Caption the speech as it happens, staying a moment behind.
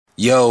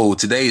Yo,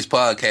 today's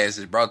podcast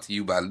is brought to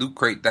you by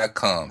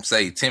LootCrate.com.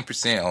 Save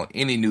 10% on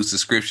any new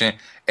subscription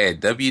at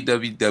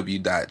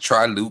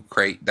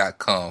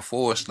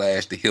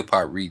www.trylootcrate.com/the hip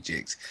hop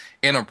rejects.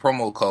 Enter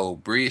promo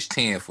code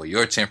BRIDGE10 for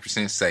your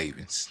 10%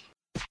 savings.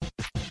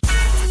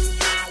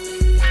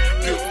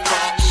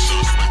 Hip-hop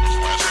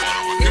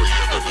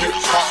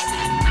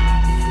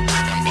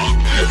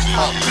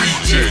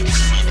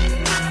rejects.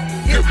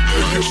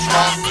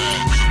 Hip-hop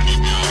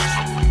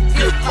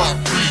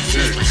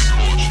rejects.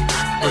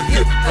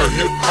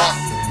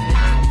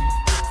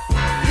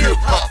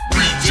 Hip-hop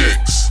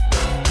rejects.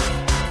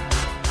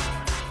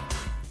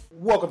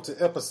 Welcome to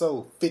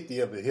episode 50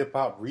 of the Hip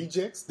Hop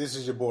Rejects. This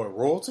is your boy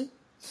Royalty.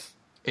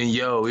 And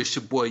yo, it's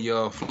your boy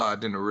Young Fly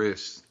than the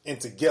rest.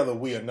 And together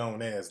we are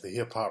known as the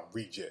Hip Hop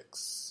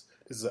Rejects.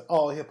 This is an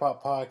all hip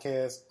hop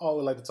podcast. All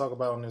we like to talk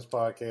about on this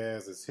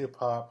podcast is hip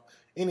hop,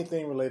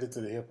 anything related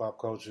to the hip hop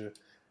culture.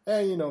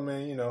 And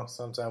man,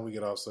 sometimes we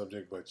get off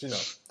subject, but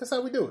that's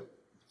how we do it.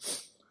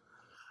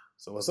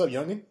 So what's up,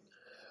 youngin?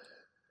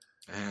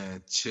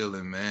 Man,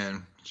 chilling,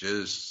 man.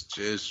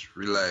 Just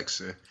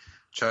relaxing.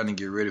 Trying to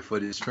get ready for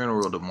this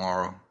funeral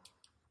tomorrow.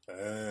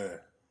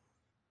 Let's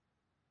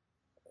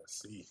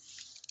see.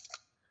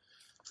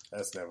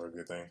 That's never a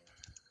good thing.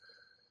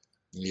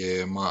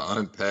 Yeah, my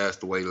aunt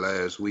passed away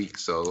last week,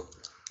 so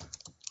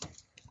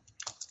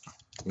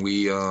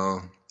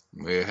we're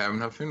having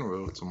her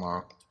funeral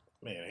tomorrow.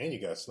 Man, and you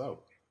got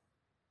snow.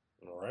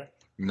 All right.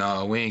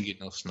 No, we ain't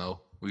getting no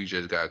snow. We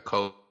just got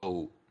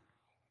cold.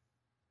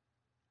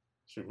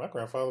 Shoot, my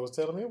grandfather was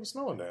telling me it was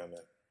snowing down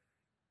there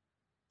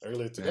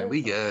earlier today. Man,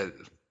 we got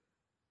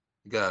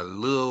a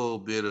little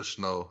bit of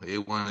snow.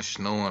 It wasn't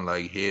snowing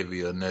like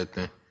heavy or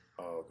nothing.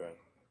 Oh, okay.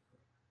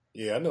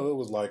 Yeah, I know it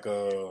was like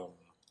I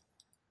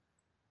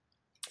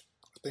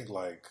think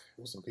like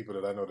it was some people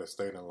that I know that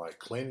stayed in like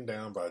Clinton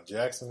down by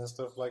Jackson and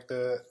stuff like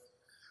that.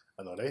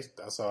 I know I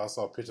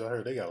saw a picture. I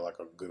heard they got like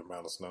a good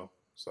amount of snow.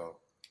 So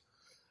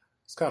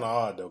it's kind of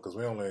odd though, because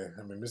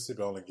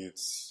Mississippi only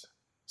gets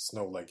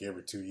snow like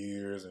every 2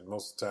 years, and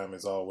most of the time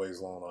it's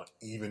always on an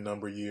even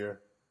number year.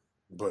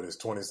 But it's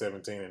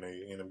 2017 and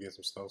they end up getting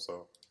some snow.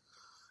 So,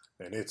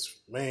 and it's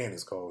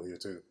cold here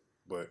too,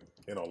 but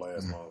it don't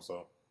last long.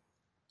 So,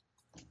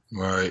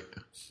 Right.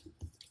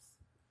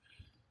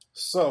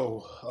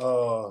 So,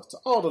 to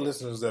all the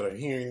listeners that are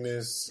hearing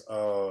this,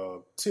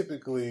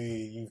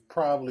 typically you've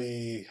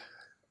probably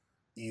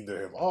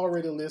either have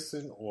already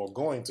listened or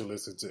going to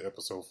listen to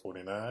episode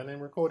 49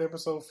 and record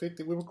episode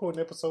 50. We're recording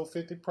episode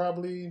 50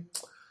 probably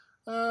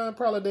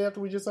the day after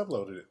we just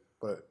uploaded it.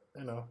 But,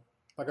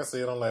 like I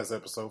said on last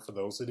episode, for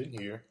those who didn't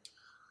hear,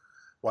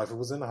 wife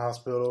was in the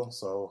hospital,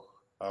 so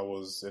I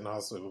was in the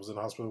hospital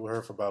with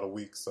her for about a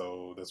week,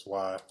 so that's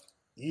why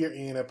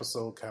year-end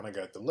episode kind of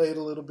got delayed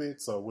a little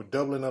bit, so we're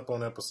doubling up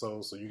on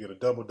episodes, so you get a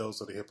double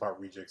dose of the Hip Hop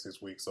Rejects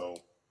this week, so,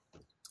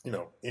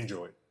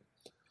 enjoy it.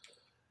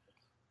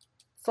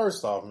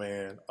 First off,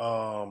 man,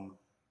 want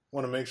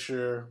to make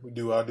sure we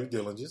do our due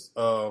diligence.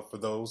 For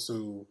those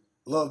who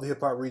love the Hip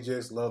Hop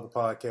Rejects, love the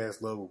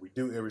podcast, love what we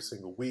do every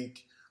single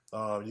week,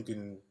 you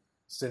can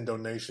send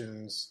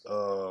donations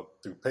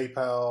through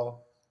PayPal.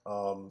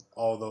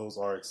 All those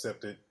are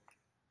accepted.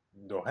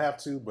 You don't have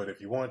to, but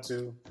if you want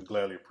to, we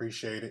gladly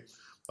appreciate it.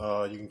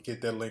 You can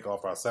get that link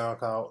off our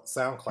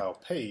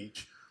SoundCloud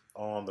page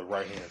on the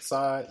right-hand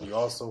side. You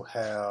also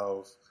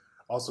can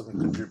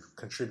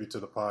contribute to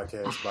the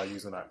podcast by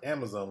using our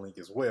Amazon link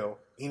as well.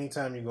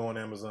 Anytime you go on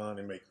Amazon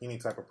and make any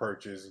type of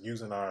purchase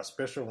using our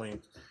special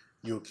link,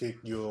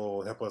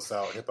 you'll help us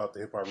out, help out the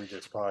Hip Hop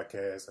Rejects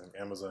podcast, and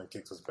Amazon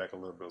kicks us back a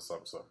little bit of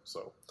something.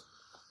 So,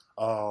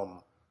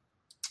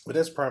 but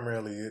that's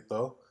primarily it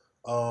though.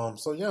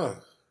 So yeah.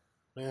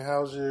 Man,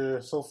 how's your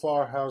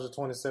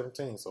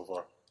 2017 so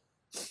far?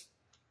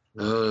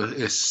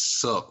 It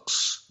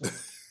sucks,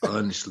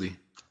 honestly.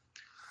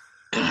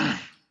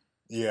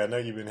 Yeah, I know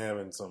you've been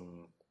having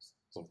some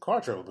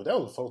car trouble, but that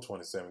was before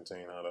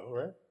 2017, though,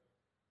 right?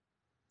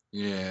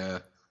 Yeah,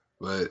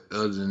 but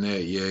other than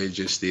that, yeah, it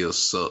just still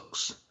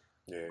sucks.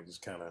 Yeah,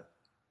 just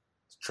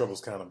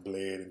troubles kind of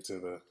bled into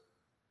the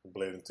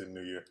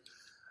new year.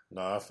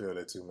 No, I feel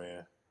that too,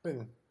 man.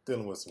 Been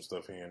dealing with some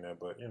stuff here and there,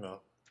 but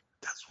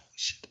That's what we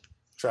should do.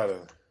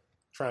 Trying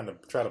to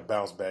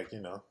bounce back,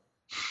 Yeah,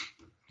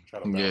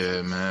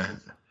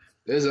 man.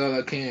 That's all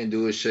I can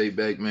do is shake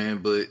back, man.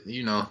 But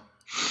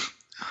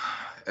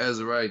as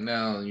of right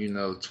now,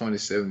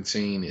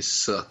 2017 is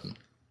sucking,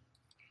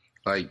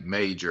 like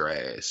major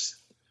ass.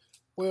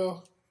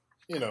 Well,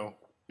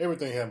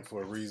 everything happened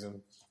for a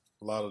reason.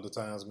 A lot of the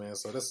times, man.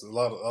 So that's a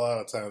lot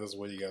of times. That's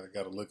where you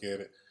got to look at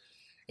it.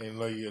 And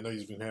I know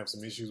you've been having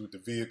some issues with the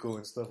vehicle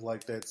and stuff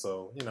like that.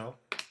 So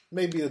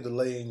maybe a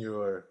delay in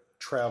your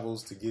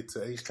travels to get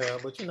to H-Town,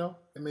 but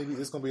maybe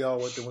it's gonna be all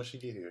worth it once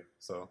you get here.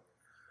 So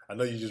I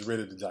know you're just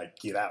ready to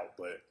get out,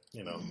 but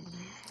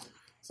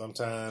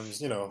sometimes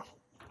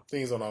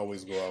things don't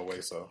always go our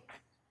way. So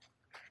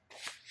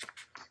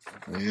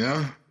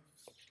yeah,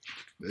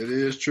 that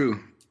is true.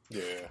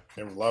 Yeah,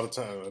 and a lot of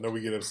times I know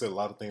we get upset. A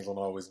lot of things don't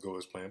always go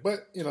as planned,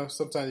 but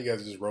sometimes you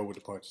guys just roll with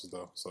the punches,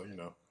 though. So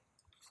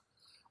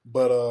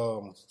But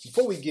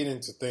before we get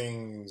into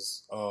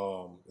things,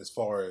 as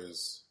far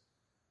as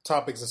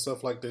topics and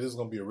stuff like that, this is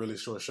gonna be a really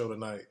short show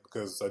tonight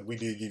because we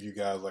did give you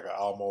guys like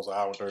almost an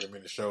hour and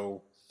 30-minute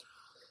show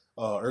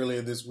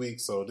earlier this week.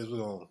 So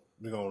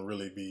we're gonna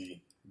really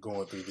be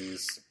going through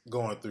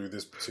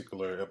this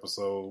particular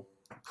episode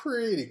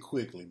pretty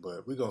quickly,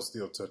 but we're gonna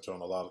still touch on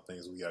a lot of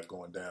things we got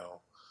going down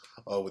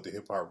with the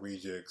Hip Hop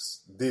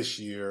Rejectz this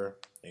year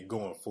and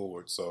going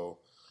forward. So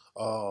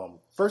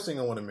first thing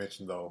I want to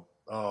mention though,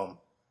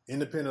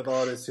 independent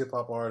artists, hip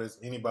hop artists,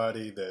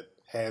 anybody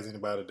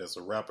that's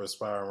a rapper,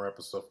 aspiring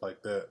rapper, stuff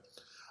like that,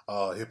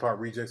 Hip Hop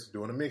Rejectz is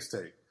doing a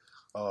mixtape.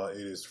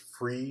 It is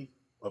free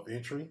of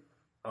entry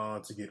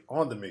to get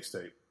on the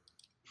mixtape.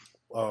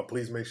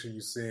 Please make sure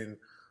you send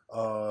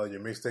your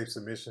mixtape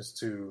submissions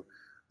to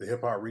the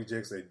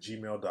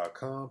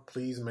hiphopRejectz@gmail.com.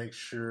 Please make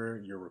sure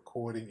your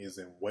recording is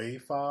in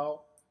WAV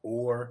file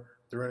or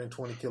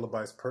 320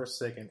 kilobytes per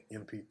second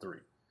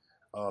MP3.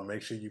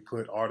 Make sure you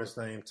put artist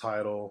name,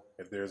 title.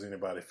 If there's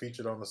anybody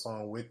featured on the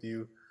song with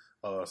you,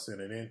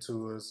 send it in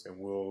to us, and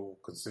we'll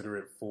consider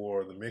it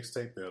for the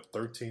mixtape. There are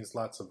 13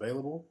 slots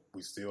available.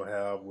 We're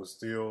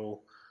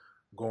still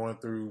going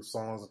through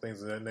songs and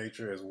things of that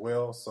nature as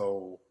well.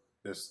 So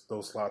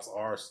those slots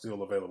are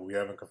still available. We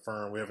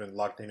haven't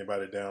locked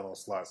anybody down on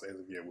slots as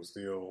of yet. We're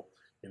still,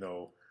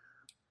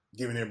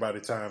 giving everybody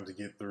time to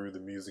get through the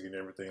music and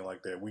everything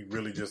like that. We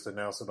really just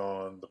announced it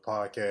on the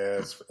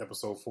podcast,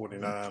 episode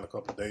 49, a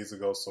couple of days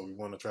ago, so we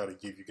want to try to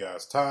give you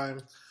guys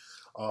time.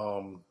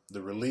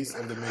 The release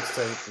of the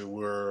mixtape,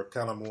 we're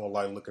kind of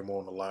looking more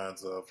on the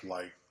lines of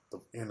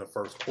in the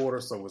first quarter,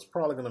 so it's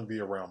probably going to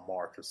be around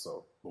March or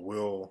so. But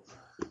we'll,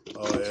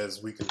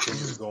 as we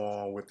continue to go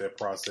on with that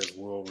process,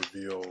 we'll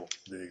reveal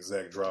the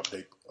exact drop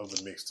date of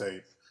the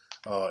mixtape.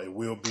 It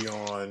will be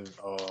on,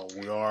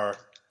 we are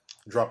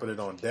dropping it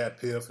on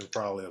DatPiff and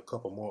probably a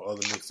couple more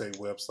other mixtape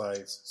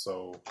websites.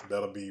 So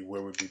that'll be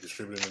where we'll be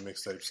distributing the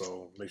mixtape.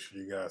 So make sure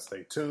you guys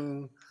stay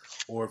tuned.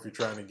 Or if you're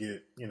trying to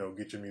get your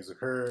music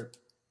heard,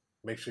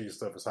 make sure your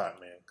stuff is hot,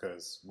 man,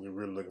 because we're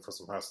really looking for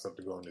some hot stuff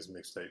to go in this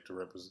mixtape to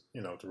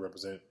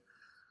represent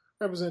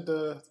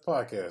the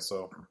podcast.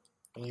 So,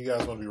 and you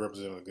guys want to be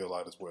representing a good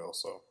light as well.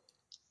 So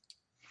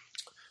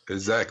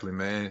exactly,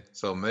 man.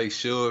 So make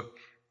sure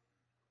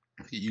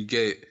you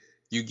get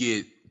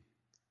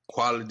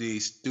quality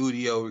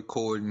studio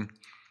recording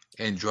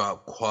and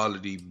drop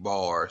quality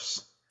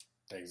bars.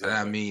 Exactly. And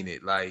I mean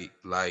it. Like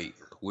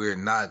we're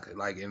not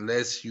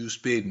unless you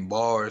spitting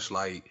bars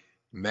like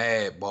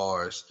mad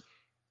bars,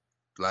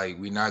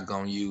 we're not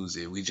gonna use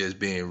it. We just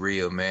being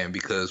real, man,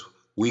 because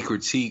we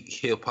critique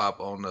hip hop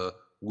on a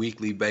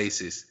weekly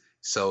basis.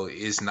 So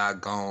it's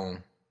not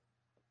gonna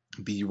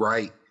be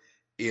right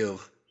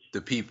if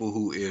people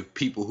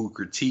who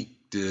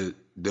critique the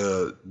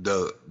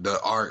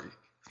art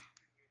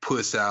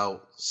puts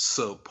out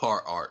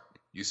subpar art.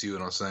 You see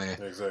what I'm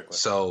saying? Exactly.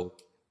 So,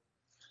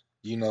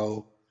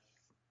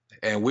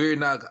 and we're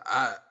not.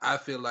 I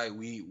feel like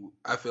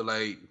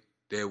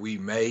that we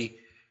may,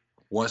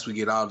 once we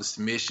get all the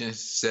submissions,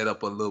 set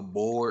up a little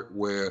board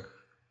where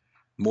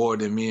more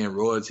than me and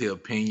Royalty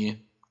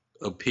opinion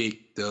will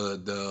pick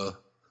the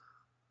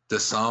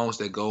songs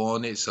that go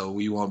on it, so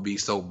we won't be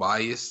so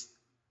biased.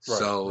 Right,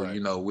 so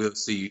right. We'll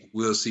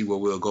see where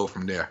we'll go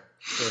from there.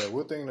 Yeah,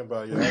 we're thinking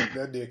about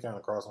that did kind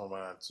of cross my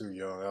mind too,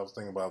 Young. I was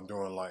thinking about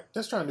doing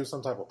just trying to do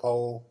some type of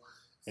poll,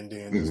 and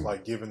then just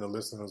giving the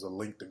listeners a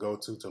link to go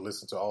to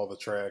listen to all the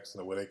tracks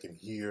and where they can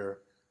hear,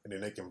 and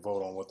then they can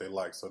vote on what they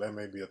like. So that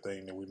may be a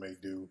thing that we may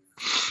do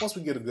once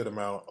we get a good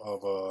amount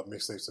of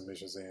mixtape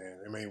submissions in.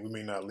 We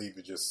may not leave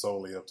it just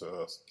solely up to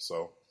us.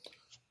 So,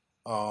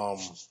 but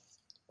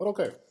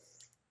okay.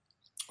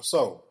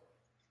 So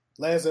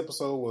last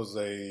episode was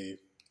a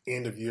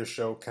end of year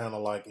show, kind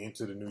of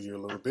into the new year a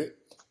little bit.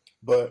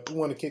 But we're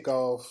going to kick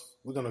off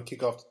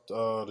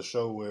the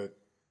show with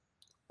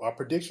our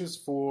predictions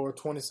for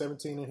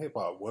 2017 in hip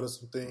hop. What are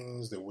some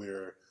things that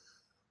we're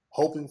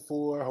hoping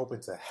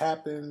to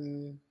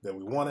happen, that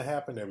we want to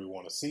happen, that we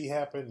want to see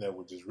happen, that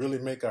would just really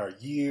make our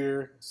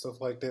year,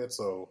 stuff like that.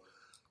 So,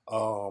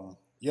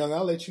 Young,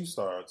 I'll let you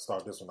start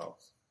this one off.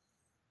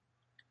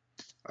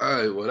 All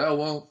right, what I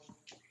want,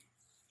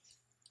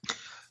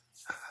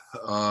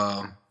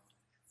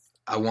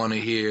 I want to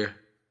hear,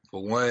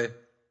 for one,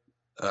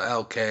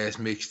 Outkast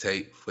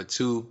mixtape. For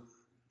two,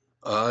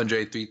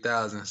 Andre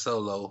 3000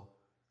 solo.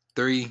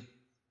 3,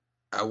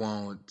 I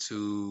want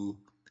to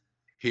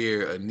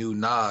hear a new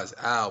Nas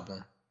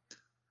album.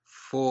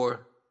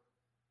 4,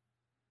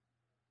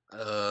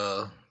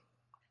 I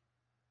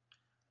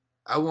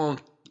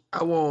want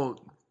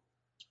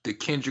the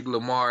Kendrick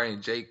Lamar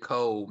and J.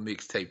 Cole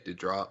mixtape to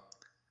drop.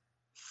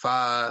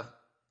 5,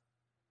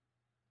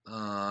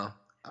 I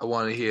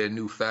want to hear a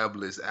new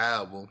Fabulous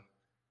album.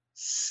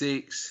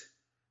 6,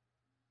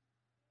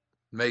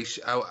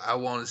 I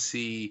want to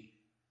see,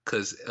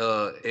 cause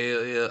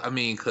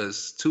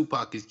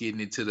Tupac is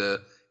getting into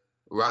the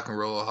Rock and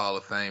Roll Hall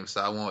of Fame.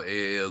 So I want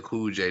LL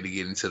Cool J to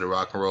get into the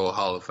Rock and Roll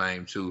Hall of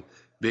Fame too.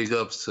 Big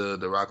ups to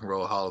the Rock and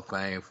Roll Hall of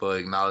Fame for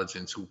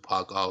acknowledging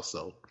Tupac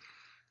also.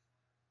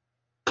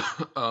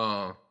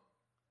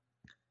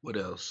 What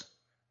else?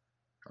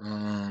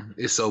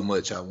 It's so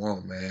much I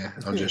want, man.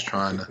 I'm just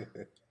trying to.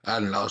 I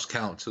done lost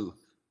count too,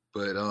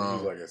 but He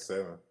was like at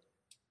 7.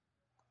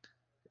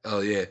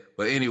 Oh yeah,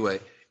 but anyway,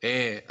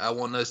 and I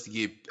want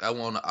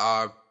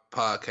our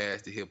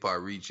podcast, the Hip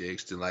Hop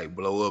Rejectz, to like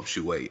blow up.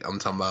 Wait, I'm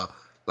talking about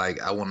like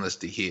I want us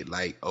to hit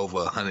like over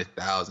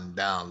 100,000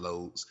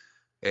 downloads,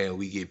 and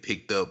we get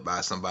picked up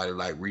by somebody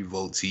like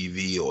Revolt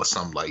TV or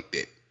something like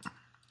that.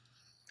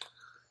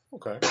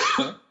 Okay.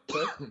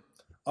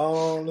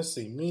 Let's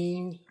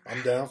see.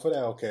 I'm down for the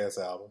Outkast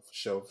album for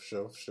sure.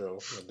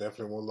 I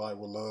definitely would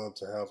love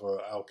to have an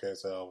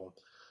Outkast album.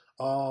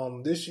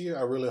 This year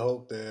I really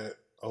hope we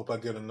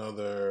get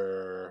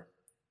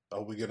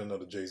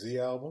another Jay-Z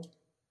album.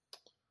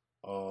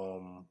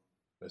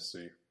 Let's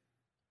see.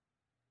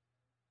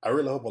 I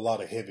really hope a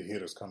lot of heavy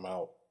hitters come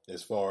out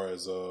as far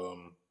as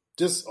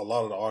just a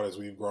lot of the artists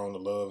we've grown to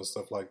love and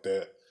stuff like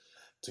that,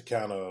 to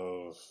kind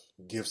of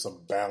give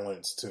some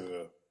balance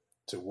to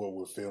what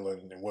we're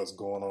feeling and what's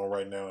going on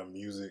right now in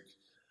music.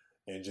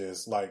 And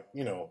just like,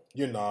 your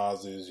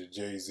Nas's, your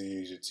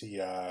Jay-Z's, your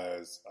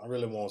T.I.'s. I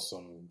really want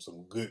some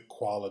good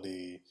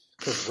quality.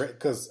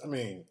 Because,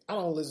 I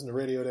don't listen to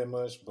radio that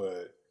much,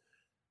 but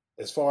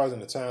as far as in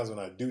the times when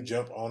I do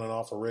jump on and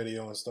off of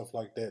radio and stuff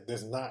like that,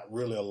 there's not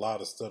really a lot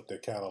of stuff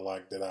that kind of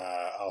like that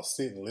I'll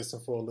sit and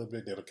listen for a little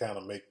bit that'll kind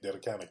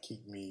of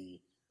keep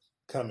me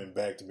coming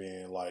back to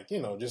being like,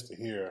 just to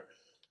hear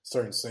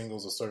certain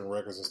singles or certain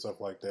records and stuff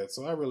like that.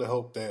 So I really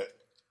hope that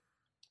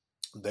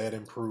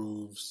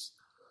improves.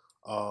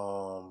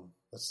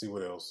 Let's see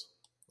what else.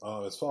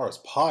 As far as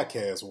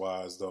podcast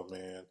wise though,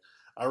 man,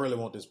 I really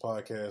want this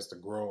podcast to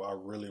grow. I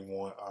really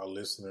want our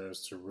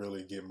listeners to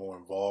really get more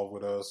involved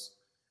with us.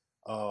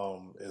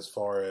 As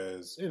far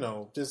as,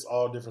 just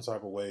all different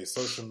type of ways,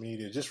 social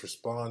media, just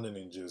responding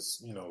and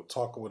just,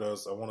 talking with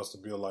us. I want us to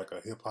build like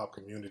a hip hop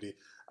community.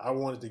 I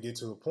wanted to get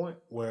to a point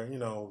where,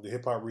 the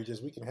Hip Hop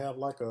Rejectz, we can have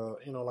like a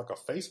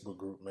Facebook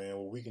group, man,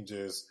 where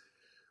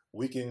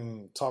we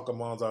can talk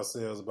amongst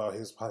ourselves about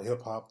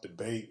hip hop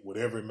debate,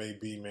 whatever it may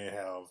be, man,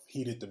 have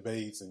heated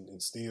debates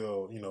and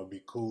still,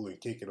 be cool and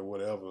kick it or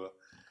whatever,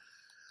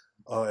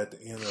 at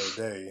the end of the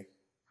day.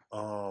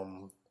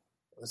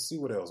 Let's see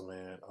what else,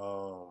 man.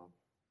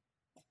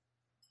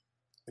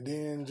 And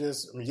then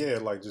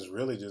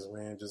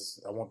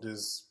I want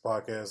this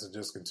podcast to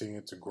just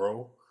continue to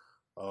grow,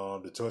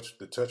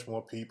 to touch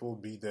more people,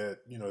 be that,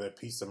 that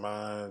peace of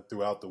mind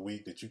throughout the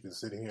week that you can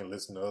sit here and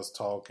listen to us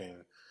talk,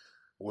 and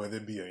whether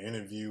it be an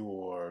interview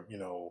or,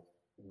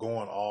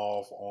 going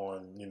off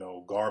on,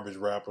 garbage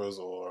rappers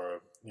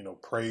or,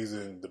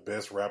 praising the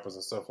best rappers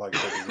and stuff like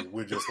that.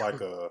 We're just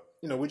like a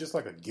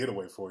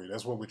getaway for you.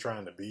 That's what we're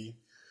trying to be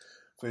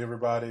for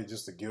everybody,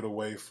 just to get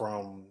away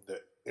from the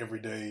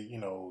everyday,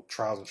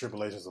 trials and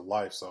tribulations of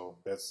life. So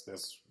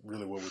that's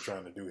really what we're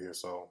trying to do here.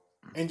 So,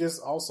 and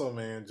just also,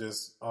 man,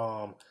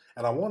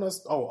 and I want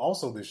us,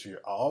 also this year,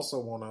 I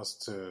want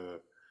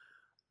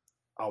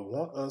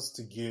us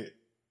to get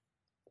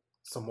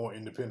some more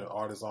independent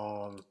artists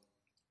on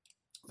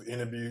for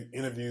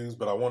interviews,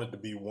 but I want it to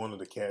be one of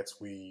the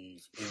cats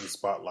we've really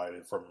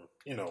spotlighted from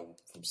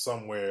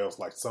somewhere else,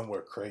 like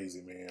somewhere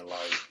crazy, man,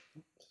 like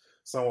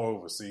somewhere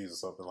overseas or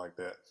something like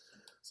that.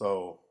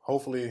 So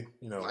hopefully,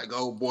 like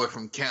old boy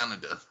from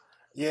Canada.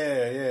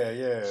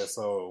 Yeah.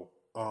 So,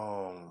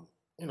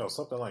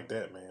 something like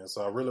that, man.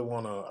 So I really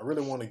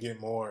want to get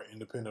more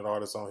independent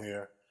artists on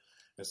here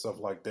and stuff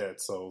like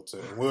that. So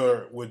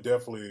we're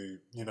definitely,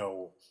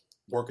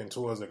 working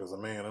towards it, because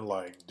man, I'm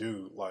like,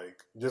 dude,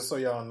 like, just so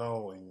y'all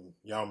know, and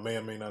y'all may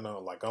or may not know,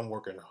 like,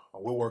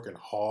 we're working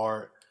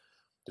hard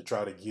to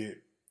try to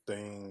get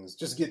things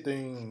done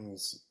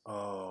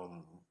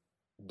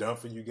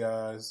for you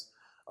guys,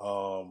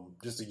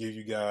 just to give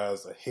you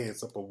guys a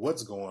heads up of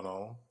what's going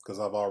on, because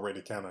I've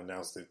already kind of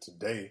announced it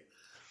today.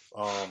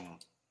 Of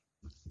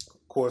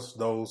course,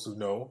 those who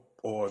know,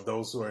 or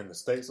those who are in the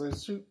States,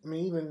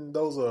 even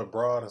those who are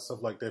abroad and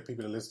stuff like that,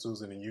 people that listen to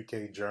us in the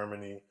UK,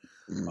 Germany,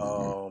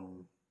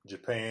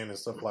 Japan and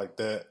stuff like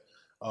that,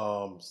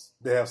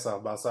 they have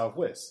South by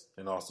Southwest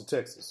in Austin,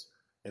 Texas.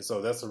 And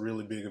so that's a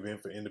really big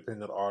event for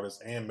independent artists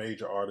and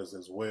major artists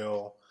as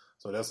well.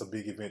 So that's a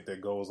big event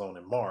that goes on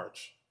in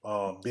March.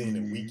 Being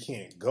that we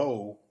can't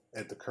go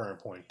at the current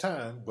point in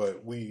time,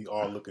 but we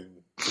are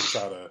looking to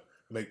try to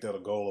make that a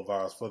goal of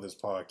ours for this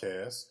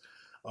podcast,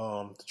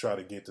 to try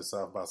to get to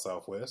South by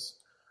Southwest.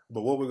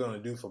 But what we're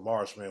going to do for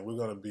March, man, we're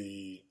going to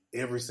be,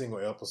 every single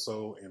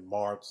episode in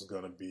March is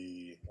going to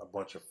be a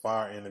bunch of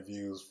fire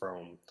interviews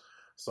from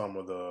some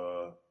of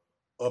the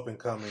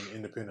up-and-coming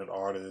independent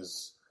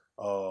artists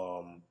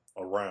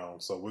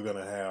around. So we're going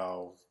to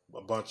have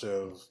a bunch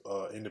of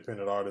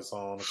independent artists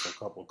on, a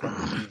couple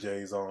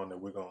DJs on that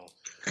we're going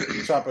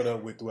to chop it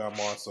up with throughout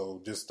March.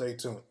 So just stay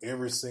tuned.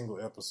 Every single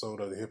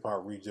episode of the Hip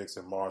Hop Rejectz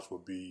in March will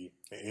be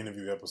an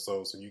interview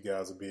episode, so you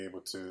guys will be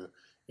able to,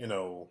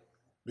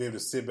 be able to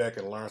sit back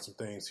and learn some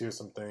things, hear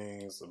some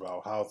things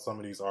about how some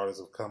of these artists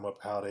have come up,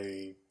 how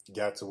they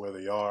got to where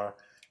they are.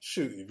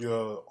 Shoot, if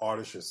you're an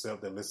artist yourself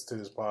that listens to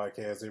this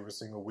podcast every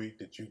single week,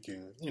 that you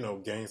can,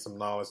 gain some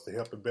knowledge to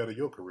help to better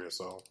your career.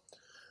 So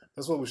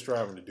that's what we're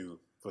striving to do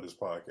for this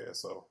podcast.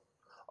 So,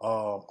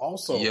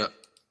 also, yep.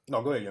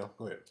 No, go ahead, yo.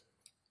 Go ahead.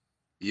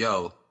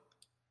 Yo,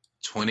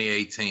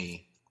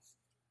 2018,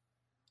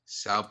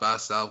 South by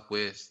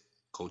Southwest,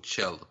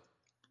 Coachella.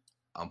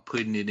 I'm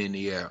putting it in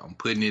the air. I'm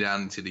putting it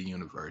out into the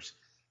universe.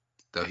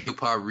 The Hip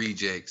Hop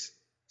Rejectz,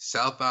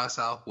 South by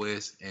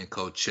Southwest, and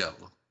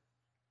Coachella.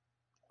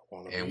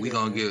 And we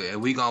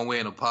gonna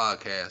win a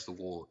podcast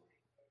award.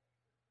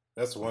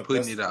 That's one.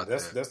 Putting it out there.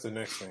 That's the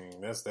next thing.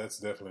 That's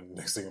definitely the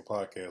next thing in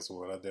podcast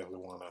award. I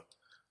definitely wanna.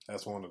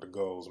 That's one of the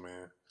goals,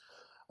 man.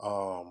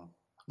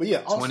 But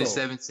yeah, also,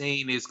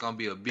 2017 is gonna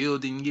be a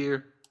building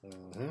year.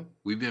 Mm-hmm.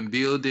 We've been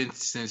building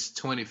since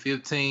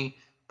 2015,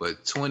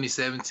 but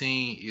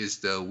 2017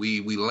 is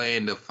we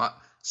laying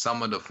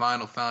some of the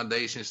final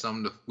foundation.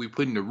 We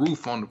putting the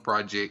roof on the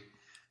project,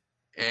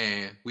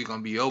 and we're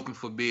gonna be open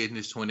for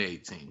business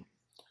 2018.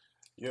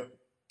 Yep.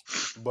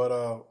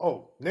 But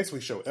next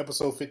week's show,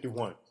 episode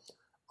 51.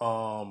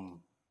 We're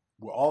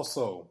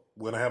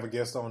gonna have a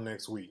guest on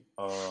next week.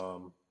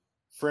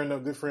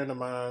 Good friend of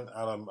mine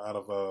out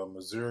of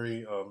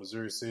Missouri,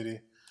 Missouri City.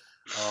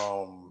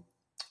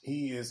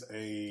 He is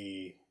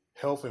a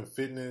health and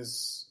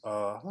fitness.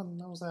 I don't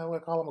know if I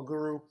would call him a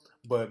guru,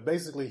 but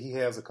basically he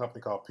has a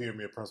company called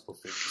Pyramid Principle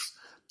Fitness.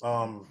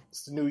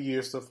 It's the new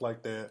year, stuff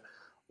like that.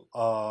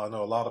 I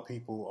know a lot of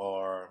people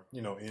are,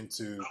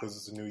 into, because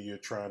it's a new year,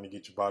 trying to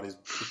get your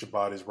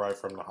bodies right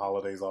from the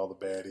holidays, all the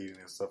bad eating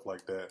and stuff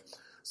like that.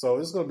 So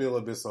it's going to be a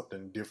little bit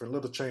something different, a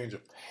little change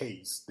of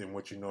pace than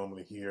what you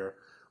normally hear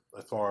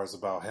as far as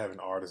about having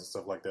artists and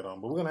stuff like that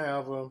on. But we're going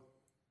to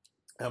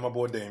have my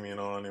boy Damien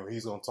on, and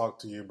he's going to talk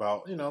to you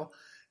about,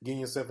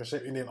 getting yourself in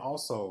shape. And then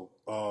also,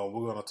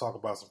 we're going to talk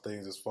about some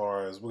things as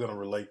far as, we're going to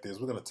relate this.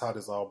 We're going to tie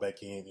this all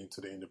back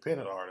into the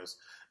independent artists,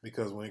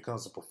 because when it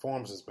comes to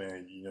performances,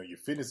 man, your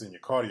fitness and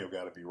your cardio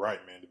got to be right,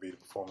 man, to be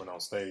performing on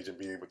stage and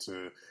be able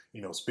to,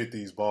 spit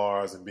these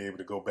bars and be able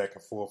to go back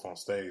and forth on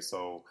stage.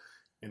 So,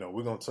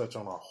 we're going to touch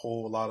on a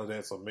whole lot of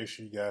that. So make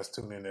sure you guys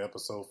tune in to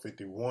episode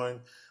 51.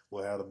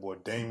 We'll have the boy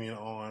Damien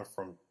on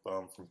from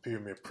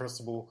Pyramid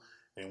Principle,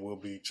 and we'll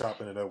be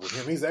chopping it up with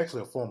him. He's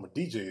actually a former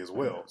DJ as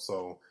well.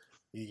 So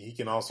he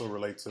can also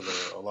relate to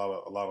a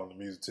lot on the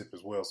music tip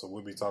as well. So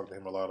we'll be talking to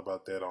him a lot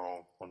about that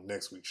on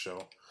next week's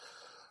show.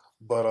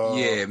 But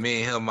yeah,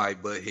 me and him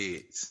might butt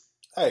heads.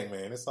 Hey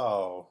man, it's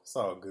all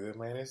good,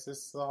 man.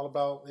 It's all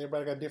about,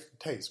 everybody got different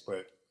tastes,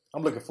 but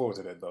I'm looking forward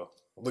to that though.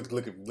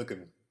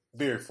 Looking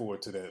very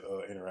forward to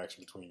that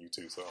interaction between you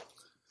two. So,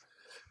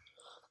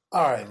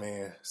 all right,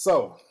 man.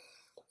 So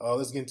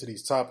let's get into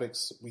these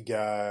topics. We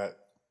got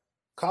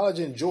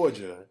college in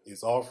Georgia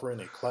is offering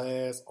a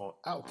class on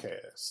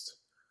Outkast.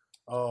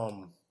 I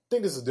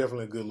think this is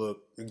definitely a good look.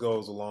 It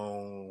goes a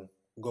long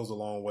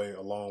way,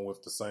 along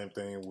with the same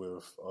thing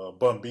with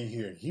Bun B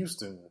here in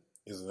Houston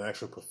is an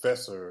actual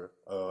professor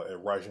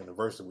at Rice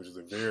University, which is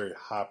a very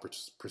high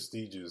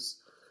prestigious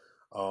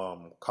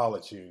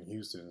college here in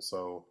Houston.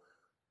 So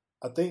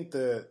I think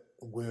that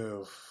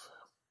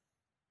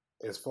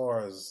as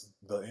far as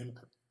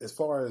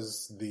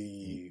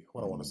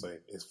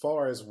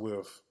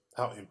with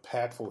how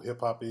impactful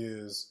hip hop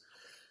is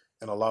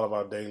in a lot of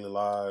our daily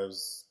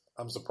lives,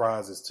 I'm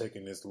surprised it's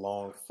taking this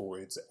long for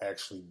it to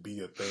actually be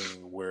a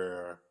thing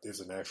where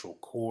there's an actual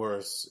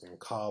course in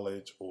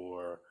college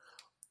or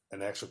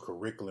an actual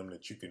curriculum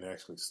that you can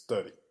actually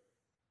study.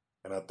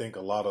 And I think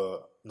a lot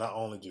of, not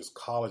only just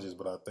colleges,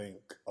 but I think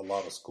a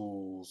lot of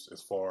schools,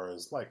 as far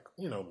as like,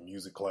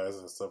 music classes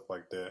and stuff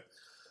like that,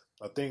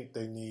 I think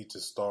they need to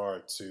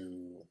start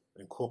to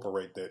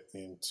incorporate that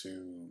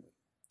into,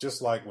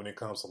 just like when it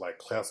comes to like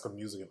classical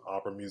music and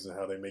opera music,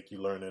 how they make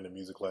you learn that in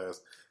music class.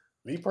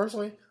 Me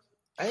personally,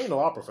 I ain't no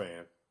opera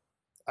fan.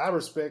 I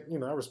respect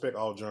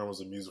all genres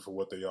of music for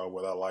what they are,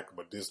 whether I like them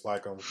or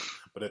dislike them.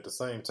 But at the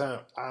same time,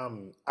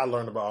 I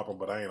learned about opera,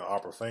 but I ain't an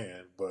opera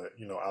fan. But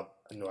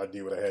I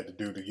did what I had to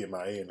do to get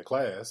my A in the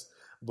class.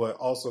 But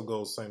also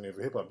goes the same thing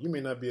for hip hop. You may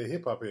not be a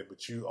hip hop head,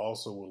 but you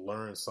also will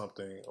learn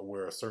something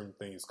where certain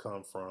things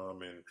come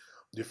from and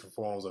different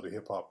forms of the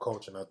hip hop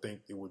culture. And I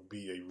think it would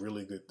be a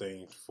really good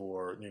thing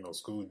for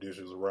school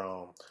districts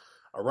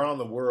around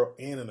the world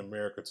and in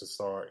America to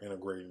start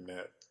integrating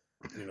that.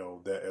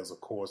 That as a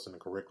course in the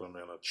curriculum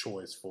and a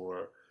choice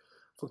for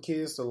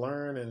kids to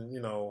learn and,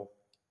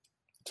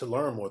 to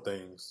learn more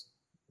things,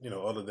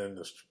 other than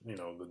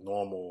the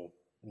normal,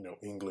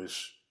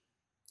 English,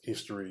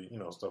 history,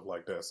 stuff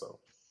like that. So.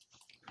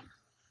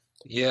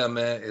 Yeah,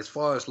 man, as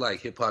far as like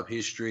hip hop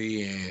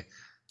history, and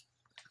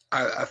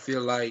I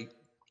feel like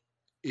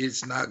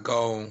it's not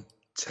going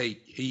to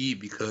take heed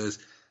because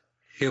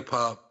hip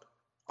hop,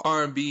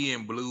 R&B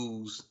and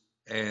blues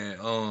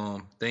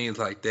and things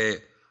like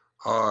that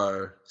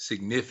are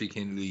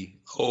significantly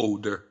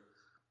older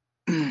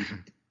than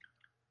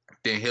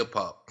hip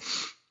hop.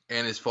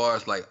 And as far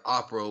as like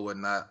opera or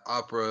whatnot,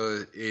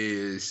 opera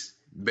is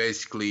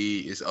basically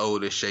it's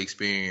old as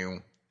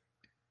Shakespearean.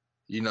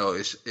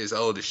 It's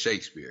old as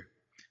Shakespeare,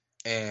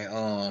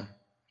 and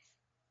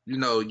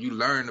you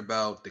learn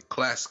about the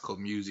classical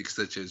music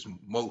such as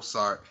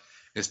Mozart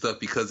and stuff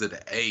because of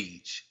the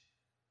age.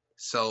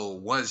 So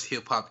once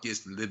hip hop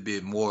gets a little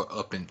bit more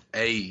up in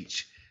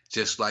age,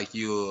 just like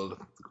you'll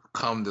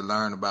come to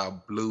learn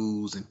about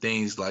blues and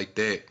things like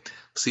that.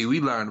 See, we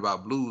learned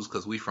about blues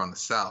because we from the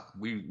South.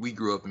 We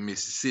grew up in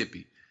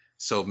Mississippi.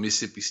 So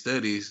Mississippi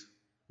studies,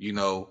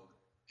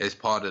 as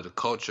part of the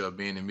culture of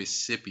being in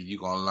Mississippi, you're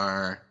going to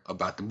learn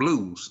about the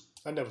blues.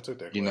 I never took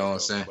that class. You know what I'm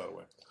saying? By the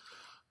way.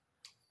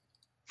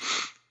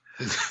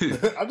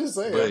 I'm just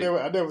saying, but,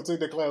 I never took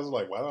that class. I was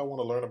like, why do I want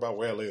to learn about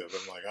where I live?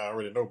 I'm like, I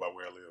already know about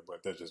where I live,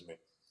 but that's just me.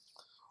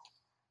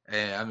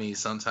 And I mean,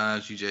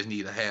 sometimes you just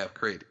need a half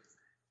credit,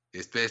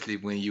 especially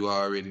when you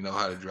already know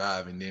how to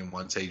drive and then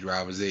want to take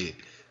driver's ed.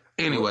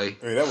 Anyway,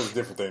 I mean, that was a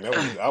different thing.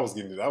 I was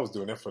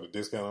doing that for the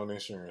discount on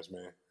insurance,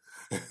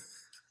 man.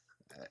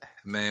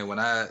 Man, when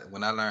I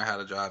learned how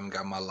to drive and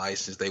got my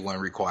license, they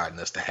weren't requiring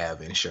us to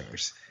have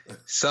insurance.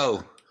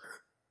 So,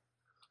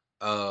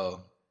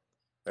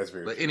 that's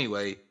very. But true.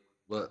 Anyway,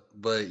 but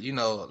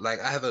like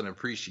I have an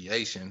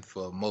appreciation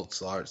for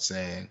Mozart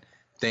and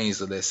things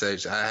of that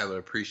such. I have an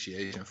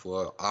appreciation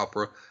for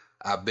opera.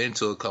 I've been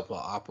to a couple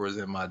of operas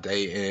in my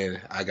day,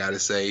 and I gotta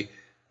say,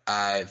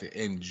 I've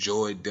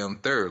enjoyed them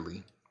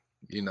thoroughly.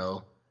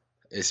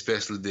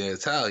 Especially the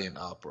Italian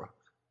opera.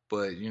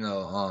 But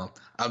I'm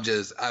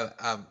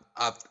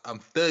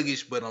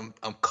thuggish, but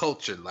I'm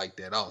cultured like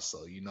that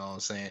also. You know what I'm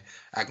saying?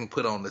 I can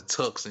put on the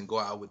tux and go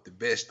out with the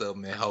best of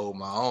them and hold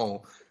my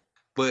own.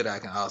 But I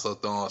can also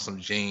throw on some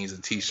jeans,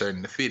 a t-shirt,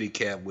 and a fitted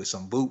cap with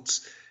some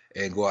boots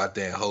and go out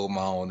there and hold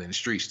my own in the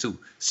streets too.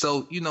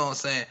 So you know what I'm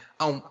saying?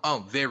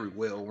 I'm very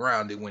well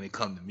rounded when it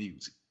comes to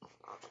music.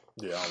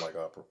 Yeah, I don't like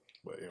opera,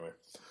 but anyway.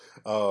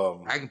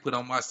 I can put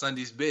on my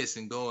Sunday's best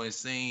and go and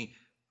sing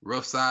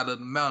Rough Side of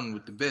the Mountain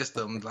with the best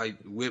of them, like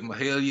with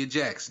Mahalia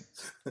Jackson.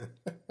 I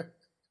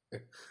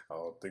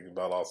was thinking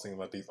about all singing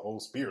like these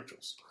old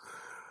spirituals.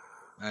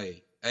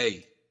 Hey.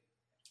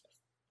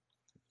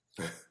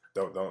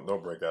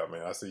 Don't break out,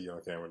 man. I see you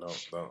on camera.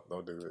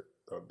 Don't do it.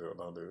 Don't do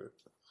it.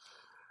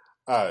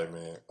 All right,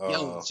 man.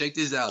 Yo, check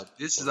this out.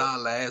 This is our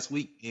last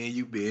week and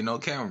you being on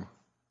camera.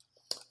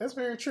 That's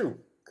very true.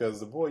 Because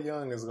the boy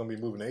Young is going to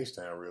be moving to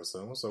H-Town real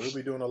soon. So we'll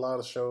be doing a lot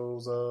of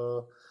shows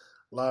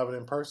live and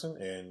in person.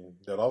 And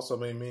that also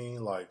may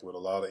mean, like, with a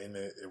lot of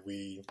indie, if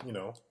we,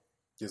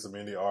 get some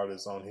indie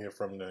artists on here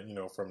from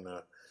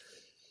the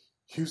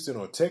Houston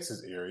or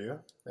Texas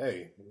area,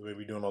 hey, we'll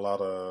be doing a lot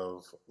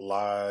of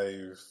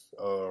live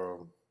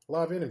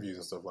interviews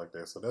and stuff like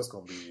that. So that's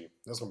gonna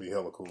be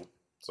hella cool.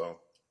 So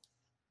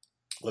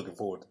looking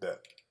forward to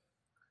that.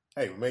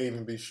 Hey, we may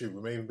even be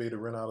able to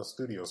rent out a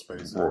studio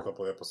space for a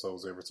couple of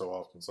episodes every so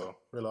often. So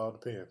really all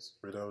depends.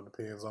 Really all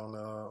depends on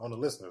the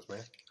listeners,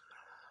 man.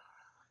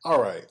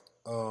 All right.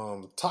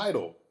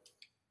 Tidal.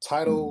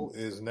 Tidal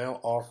is now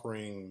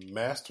offering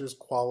Masters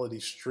quality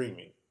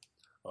streaming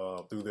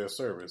through their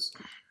service.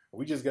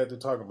 We just got to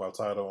talk about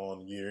Tidal on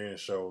the year-end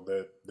show,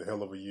 that the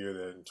hell of a year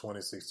that in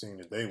 2016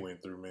 that they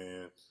went through,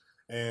 man.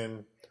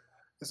 And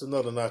it's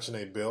another notch in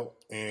their belt.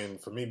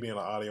 And for me being an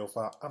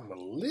audiophile, I'm a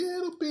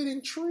little bit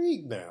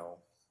intrigued now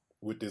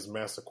with this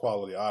master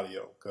quality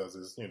audio because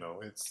it's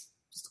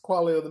the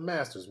quality of the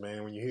masters,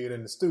 man. When you hear it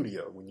in the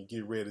studio, when you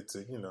get ready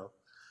to,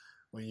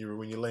 when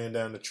you're laying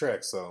down the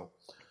track. So,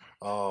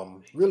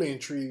 really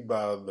intrigued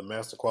by the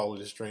master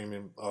quality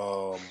streaming.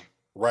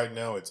 Right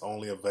now, it's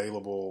only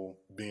available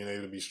being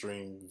able to be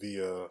streamed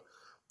via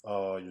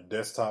your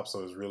desktop.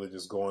 So it's really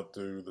just going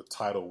through the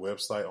Tidal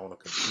website on a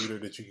computer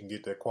that you can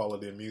get that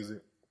quality of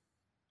music.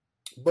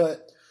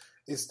 But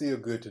it's still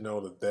good to know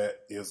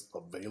that is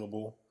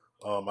available.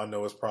 I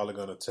know it's probably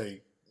going to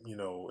take,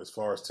 as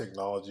far as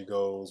technology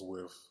goes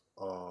with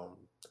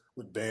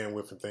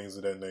bandwidth and things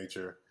of that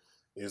nature,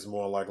 it's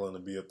more likely to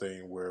be a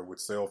thing where with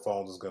cell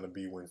phones is going to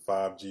be when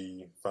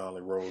 5G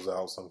finally rolls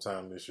out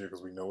sometime this year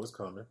because we know it's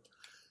coming.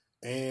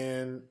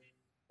 And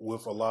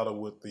with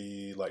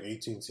the like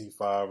AT&T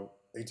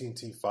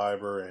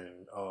fiber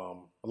and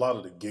a lot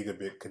of the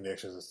gigabit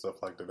connections and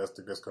stuff like that,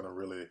 that's going to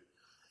really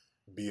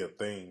be a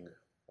thing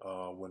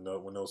when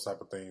those type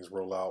of things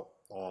roll out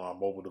on our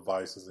mobile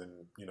devices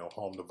and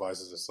home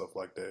devices and stuff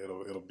like that.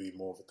 It'll be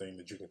more of a thing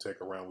that you can take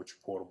around with you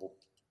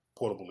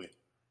portably.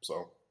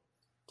 So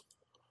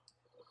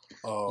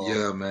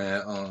yeah,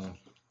 man.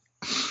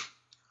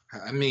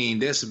 I mean,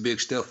 that's a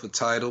big step for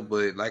Tidal,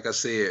 but like I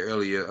said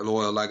earlier,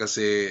 or like I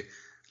said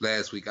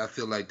last week, I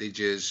feel like they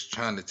just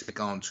trying to take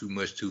on too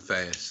much too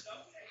fast.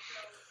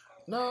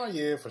 No,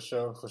 yeah, for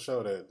sure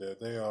that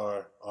they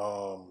are.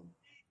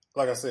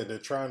 Like I said, they're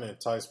trying to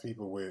entice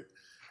people with.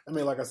 I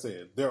mean, like I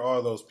said, there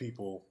are those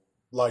people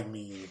like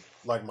me,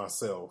 like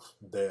myself,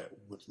 that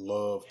would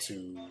love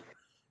to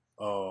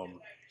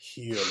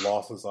hear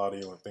lossless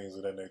audio and things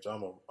of that nature.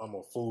 I'm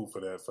a fool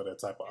for that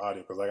type of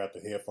audio because I got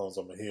the headphones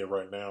on my head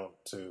right now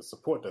to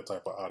support that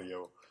type of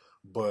audio.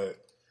 But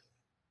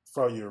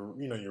for your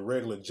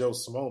regular Joe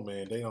Smo,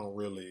 man, they don't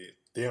really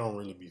they don't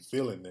really be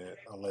feeling that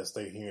unless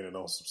they hearing it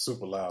on some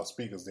super loud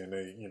speakers. Then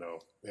they,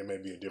 it may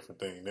be a different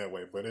thing that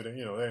way. But there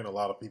ain't a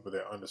lot of people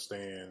that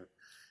understand,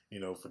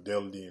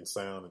 fidelity and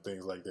sound and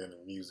things like that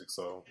in music.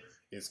 So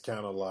it's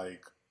kind of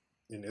like,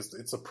 and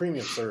it's a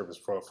premium service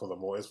for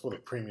it's for the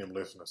premium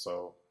listener.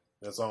 So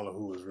that's only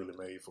who it's really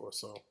made for.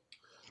 So.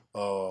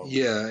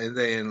 Yeah, and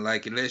then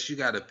like unless you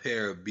got a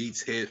pair of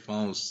Beats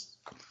headphones,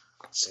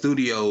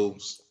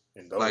 studios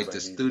like the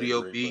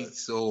Studio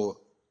Beats or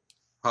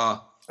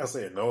I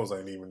said those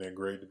ain't even that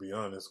great to be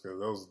honest,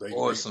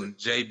 because some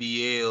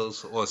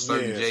JBLs or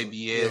certain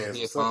JBL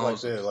headphones, stuff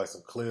like that, like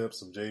some clips,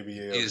 some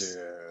JBLs.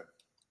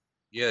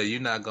 Yeah,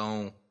 you're not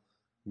gonna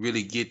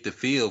really get the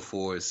feel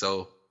for it.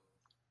 So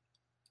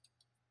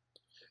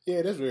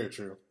yeah, that's very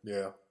true.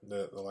 Yeah,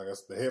 like I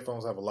said, the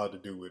headphones have a lot to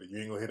do with it. You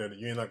ain't gonna hear that.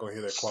 You're not gonna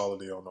hear that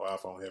quality on no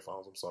iPhone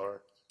headphones. I'm sorry,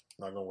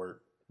 not gonna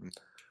work.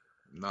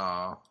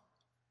 Nah.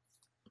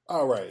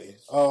 All right.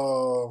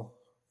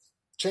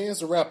 Chance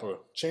the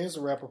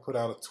Rapper put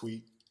out a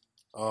tweet.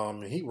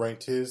 And he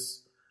ranked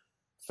his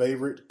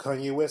favorite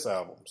Kanye West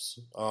albums.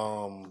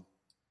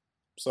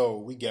 So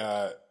we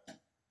got.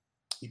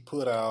 He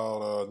put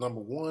out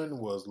number 1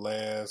 was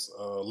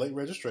Late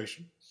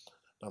Registration.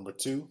 Number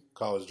 2,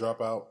 College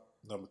Dropout.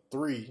 Number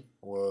 3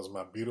 was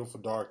My Beautiful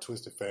Dark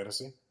Twisted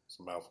Fantasy. It's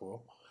a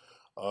mouthful.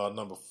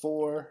 Number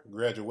 4,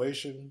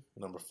 Graduation.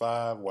 Number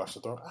 5, Watch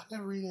the Throne. I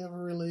never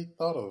really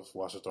thought of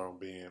Watch the Throne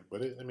being,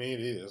 but it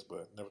is,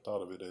 but never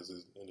thought of it as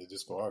in the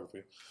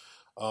discography.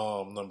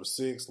 Number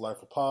 6,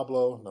 Life of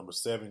Pablo. Number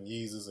 7,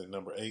 Yeezus. And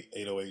number 8,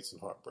 808s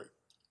and Heartbreak.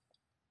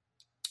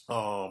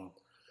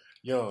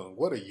 Young,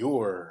 what are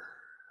your...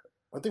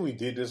 I think we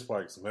did this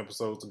like some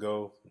episodes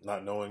ago,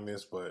 not knowing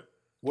this, but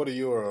what are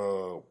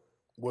your...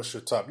 what's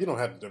your top? You don't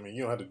have to. I mean,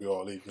 you don't have to do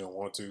all these if you don't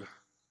want to.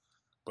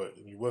 But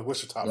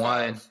what's your top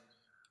 5?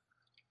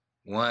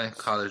 1,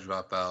 College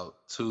Dropout.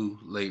 2,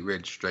 Late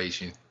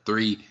Registration.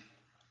 3,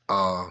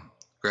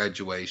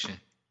 Graduation.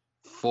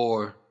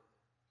 4,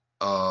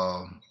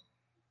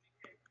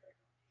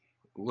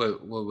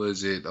 what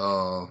was it?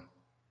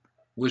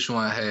 Which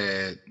one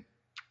had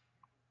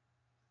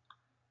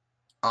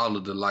all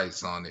of the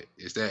lights on it?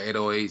 Is that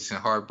 808s and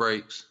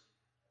Heartbreaks?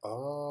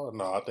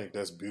 No, I think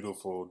that's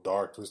Beautiful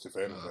Dark Twisted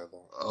Fantasy.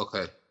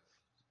 Okay,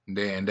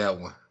 then that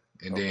one,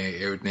 and then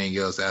everything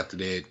else after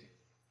that.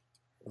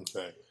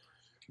 Okay,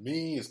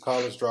 me is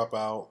College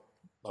Dropout.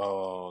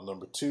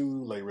 Number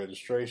 2, Late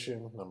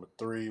Registration. Number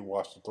 3,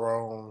 Watch the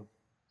Throne.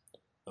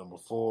 Number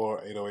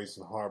 4, 808s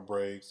and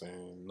Heartbreaks,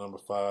 and number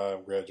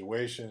 5,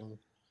 Graduation.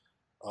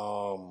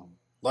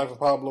 Life of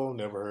Pablo,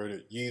 never heard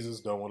it.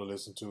 Yeezus, don't want to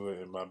listen to it.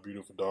 And My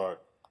Beautiful Dark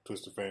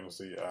Twisted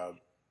Fantasy, I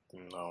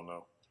don't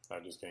know. I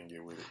just can't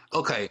get with it.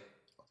 Okay.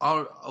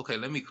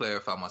 Let me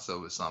clarify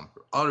myself with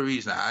something. All the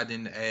reason I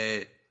didn't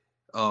add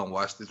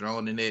Watch the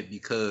Throne in it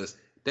because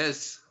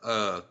that's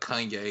a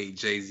Kanye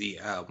Jay-Z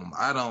album.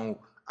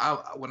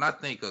 When I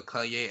think of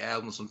Kanye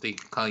albums, I'm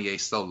thinking Kanye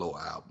solo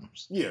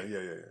albums. Yeah.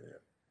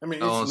 I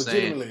mean, it's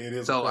legitimately it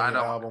is a Kanye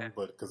album,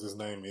 but because his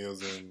name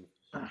is in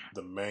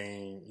the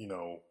main,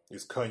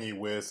 it's Kanye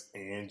West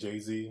and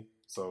Jay-Z.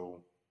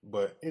 So,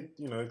 but it's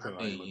kind of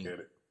how you look at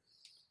it.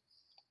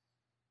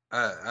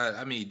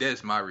 I mean,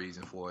 that's my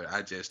reason for it.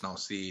 I just don't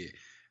see it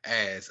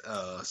as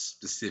a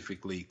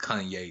specifically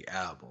Kanye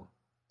album.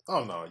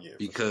 Oh no, yeah.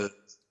 Because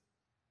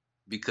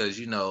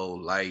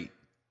like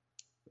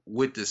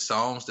with the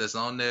songs that's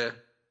on there,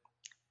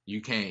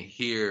 you can't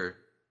hear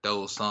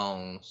those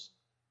songs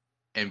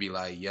and be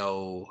like,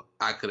 yo,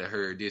 I could have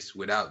heard this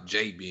without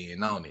Jay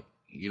being on it.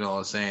 You know what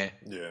I'm saying?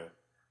 Yeah.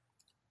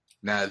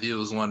 Now, if it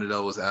was one of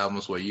those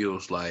albums where you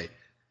was like,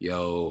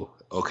 yo,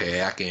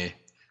 okay, I can,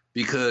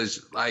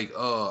 because like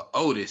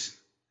Otis,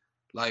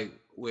 like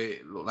with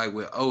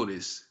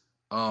Otis,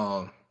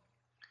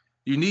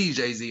 you need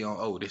Jay-Z on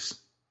Otis.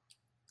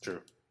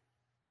 True.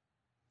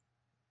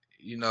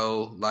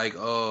 Like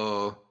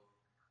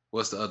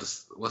what's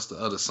the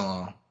other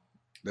song?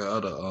 The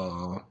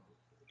other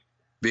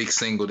big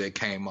single that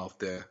came off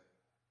there.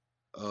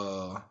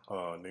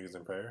 Niggas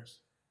in Paris?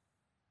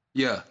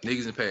 Yeah,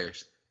 Niggas in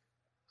Paris.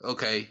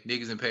 Okay,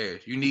 Niggas in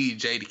Paris. You need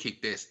Jay to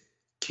kick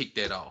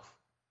that off.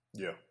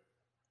 Yeah.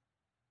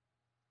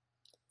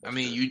 I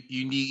mean,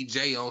 you need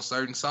Jay on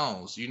certain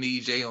songs. You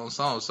need Jay on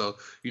songs. So,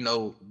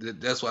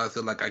 that's why I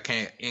feel like I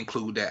can't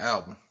include that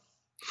album.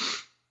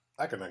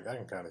 I can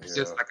kind of hear.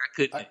 Just like I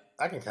couldn't.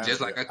 I can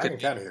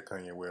kind of hear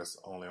Kanye West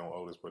only on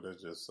Otis, but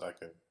it's just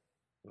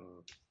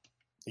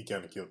he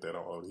kind of killed that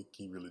on Otis.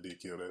 He really did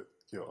kill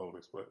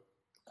Otis, but.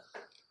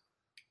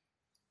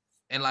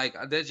 And like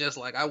that's just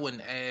like I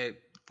wouldn't add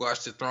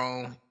Watch the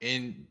Throne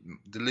in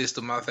the list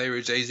of my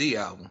favorite Jay-Z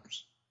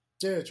albums.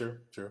 Yeah, true.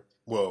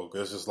 Well,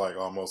 it's just like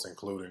almost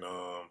including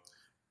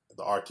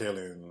the R.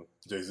 Kelly and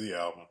Jay-Z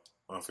album,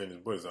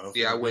 Unfinished Business.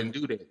 I wouldn't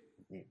do that.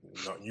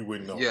 No, you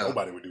wouldn't know. Yeah.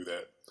 Nobody would do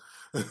that.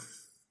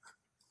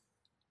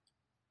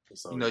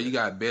 So, you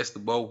got Best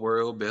of Both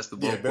Worlds, too.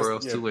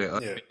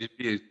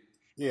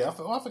 Yeah, I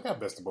forgot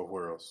Best of Both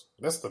Worlds.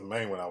 That's the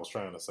main one I was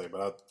trying to say,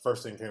 but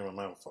first thing came to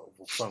my mind for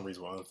some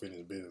reason was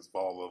Unfinished Business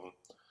for all of them.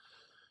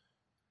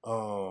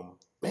 Man,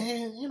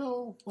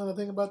 when I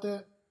think about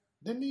that,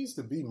 there needs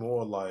to be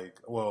more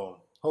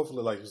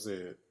hopefully, like you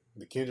said,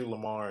 the Kendrick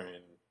Lamar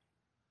and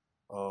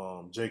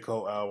J.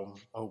 Cole album.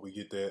 I hope we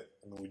get that.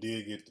 And we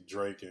did get the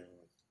Drake and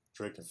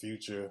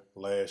Future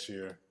last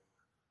year.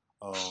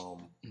 Hope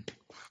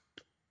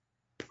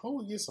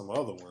we get some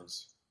other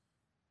ones.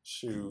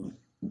 Shoot.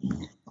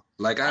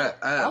 Like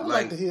I would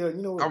like to hear.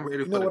 I'm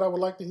ready for what I would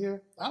like to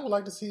hear. I would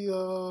like to see.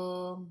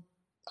 I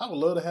would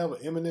love to have an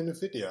Eminem and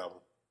 50 album.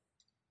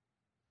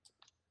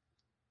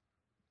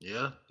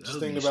 Yeah, just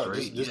thinking about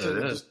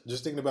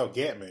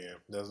Gatman.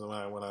 That's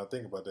when I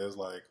think about that. It's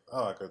like,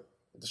 I could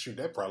shoot.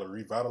 That probably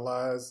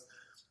revitalize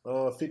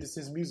 50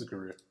 Cent's music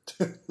career.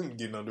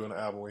 Getting on doing an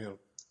album with him.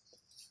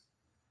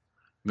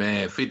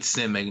 Man, 50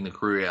 Cent making a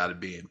career out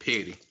of being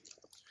petty.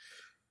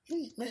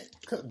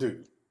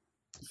 Dude,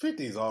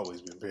 50's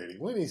always been petty.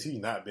 When has he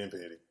not been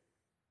petty?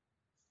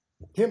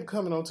 Him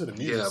coming onto the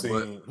music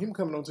scene. Him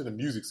coming onto the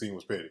music scene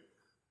was petty.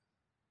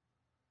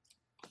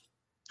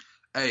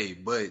 Hey,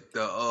 but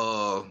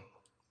the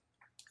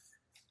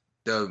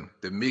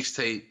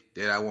mixtape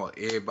that I want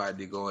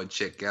everybody to go and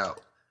check out,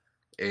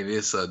 and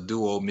it's a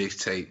duo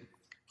mixtape,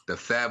 the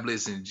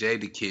Fabulous and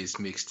Jadakiss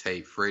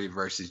mixtape, Freddie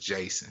versus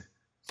Jason.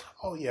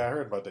 Oh yeah, I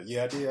heard about that.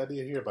 Yeah, I did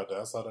hear about that.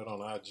 I saw that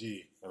on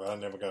IG, and I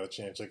never got a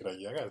chance to check it out.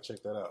 Yeah, I got to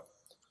check that out.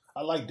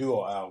 I like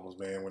duo albums,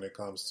 man. When it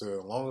comes to,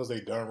 as long as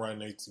they done right,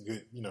 and they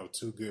good,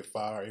 two good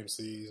fire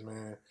MCs,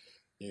 man.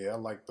 Yeah, I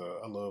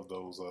love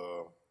those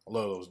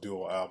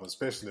duo albums,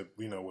 especially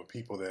with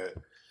people that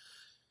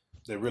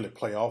really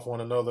play off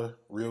one another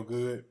real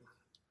good.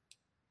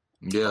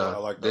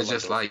 Yeah, they're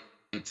just like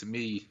to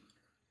me.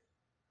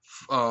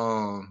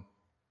 That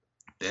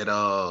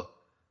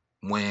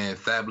when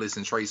Fabulous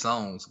and Trey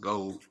Songz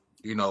go,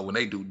 when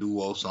they do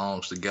duo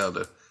songs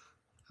together,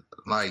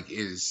 like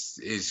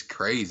it's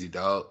crazy,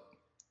 dog.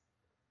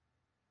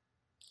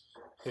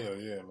 Hell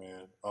yeah,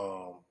 man.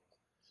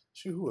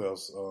 Shoot, who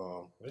else?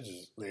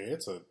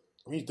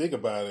 When you think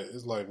about it,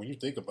 it's like when you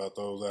think about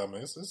those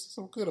albums, it's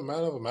some good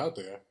amount of them out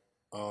there.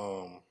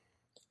 I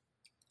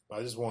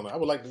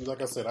would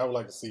like I said, I would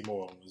like to see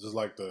more of them. It's just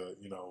like the,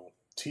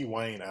 T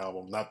Wayne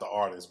album, not the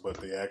artist, but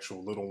the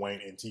actual Lil Wayne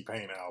and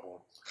T-Pain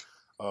album.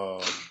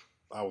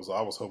 I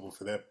was hoping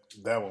for that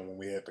one when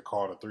we had the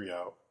Carter 3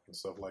 out and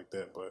stuff like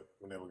that, but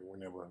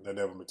that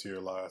never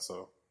materialized.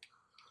 So,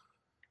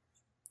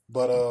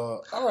 but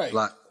all right.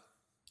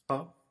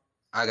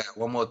 I got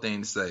one more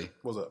thing to say.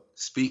 What's up?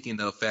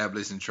 Speaking of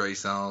Fabulous and Trey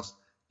Songz,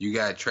 you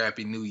got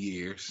Trappy New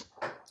Year's.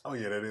 Oh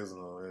yeah, that is.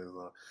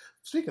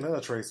 Speaking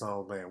of Trey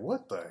Songz, man,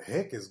 what the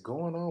heck is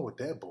going on with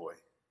that boy?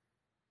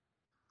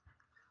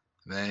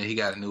 Man, he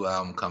got a new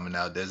album coming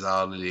out. That's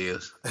all it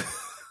is.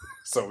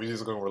 So we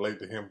just gonna relate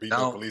to him beating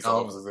up police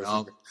officers.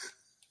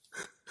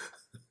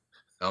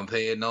 Don't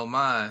pay it no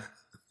mind.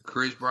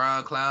 Chris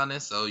Brown clowning,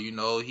 so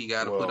he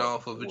got to put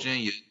on for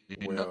Virginia.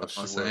 You know what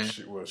I'm saying?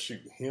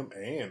 Shoot, him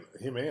and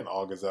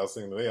August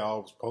Alsina, they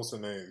all was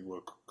posting that.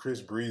 Well,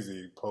 Chris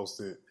Breezy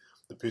posted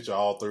the picture of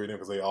all three of them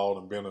because they all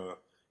have been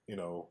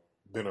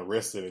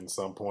arrested at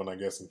some point, I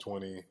guess in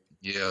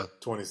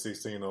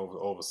 2016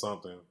 over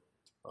something.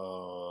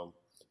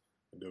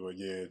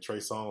 Trey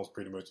Songz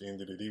pretty much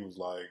ended it. He was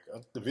like,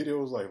 the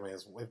video was like, man,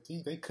 if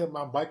they cut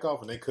my mic off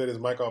and they cut his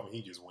mic off and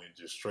he just went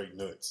straight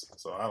nuts.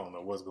 So I don't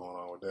know what's going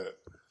on with that.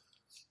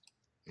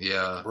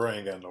 Yeah. Bro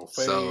ain't got no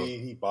fade.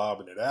 He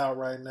bobbing it out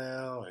right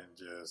now and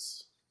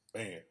just,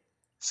 man.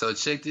 So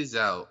check this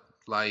out.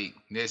 Like,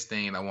 next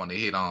thing I want to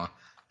hit on.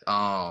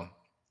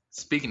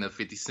 Speaking of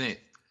 50 Cent.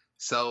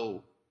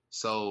 So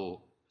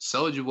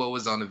Soulja Boy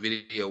was on the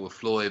video with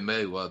Floyd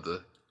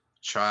Mayweather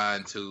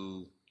trying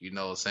to,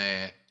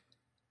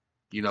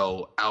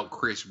 out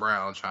Chris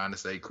Brown, trying to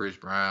say Chris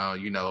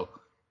Brown,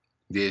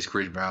 this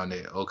Chris Brown,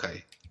 that.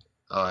 Okay.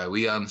 All right,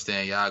 we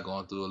understand y'all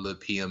going through a little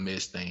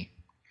PMS thing.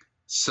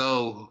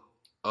 So,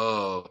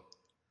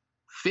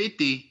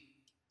 50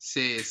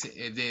 says,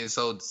 and then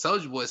so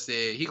Soulja Boy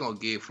said he gonna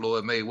get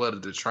Floyd Mayweather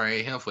to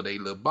train him for their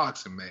little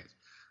boxing match.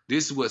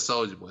 This is what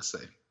Soulja Boy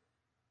say.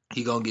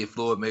 He gonna get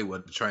Floyd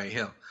Mayweather to train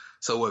him.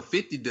 So what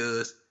 50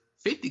 does,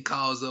 50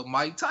 calls up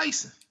Mike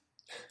Tyson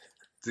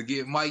to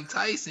get Mike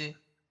Tyson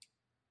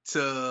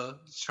to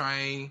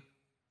train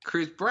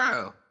Chris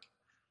Brown.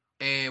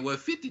 And what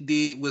 50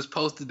 did was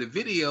posted the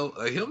video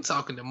of him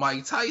talking to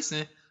Mike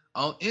Tyson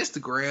on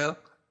Instagram.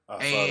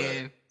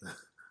 And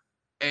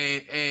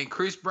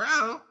Chris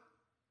Brown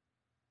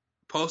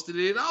posted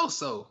it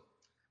also.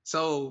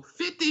 So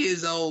 50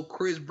 is old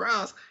Chris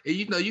Brown's, and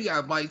you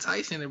got Mike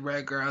Tyson in the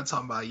background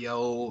talking about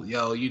yo,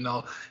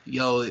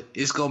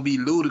 it's gonna be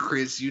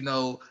ludicrous,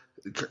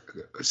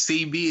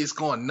 CB is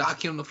gonna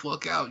knock him the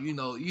fuck out, you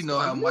know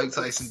how Mike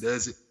Tyson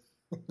does it.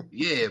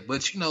 Yeah,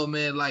 but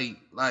man,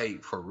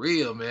 like for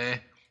real, man.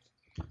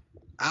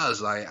 I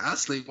was like, I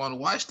slick want to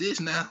watch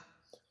this now.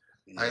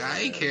 Like, I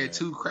ain't care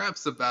two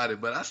craps about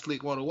it, but I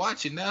slick want to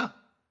watch it now.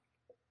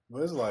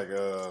 But it's like,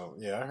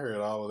 I heard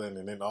all of that,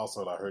 and then I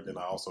also heard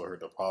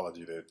the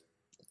apology that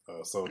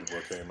Soulja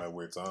Boy came out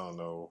with. So I don't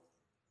know,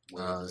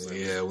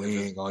 Yeah, we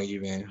ain't gonna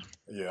even.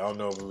 Yeah, I don't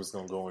know if it was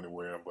gonna go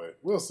anywhere, but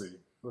we'll see.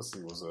 We'll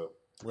see what's up.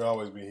 We'll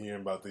always be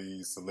hearing about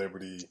these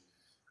celebrity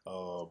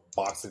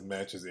boxing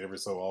matches every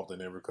so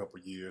often, every couple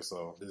of years.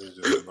 So this is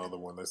just another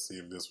one. Let's see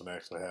if this one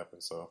actually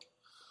happens. So,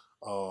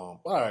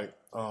 all right.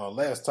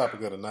 Last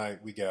topic of the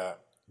night, we got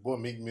boy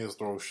Meek Mill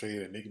throws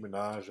shade at Nicki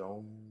Minaj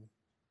on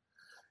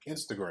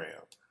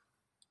Instagram.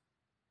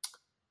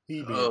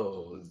 Meek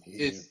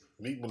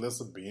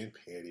Melissa being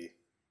petty.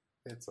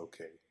 It's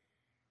okay.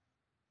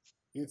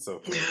 It's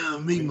okay. Yeah,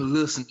 Meek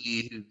Melissa,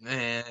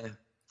 man.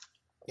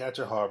 Got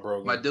your heart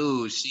broken. My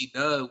dude, she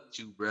done with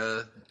you,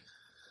 bruh.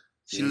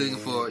 She looking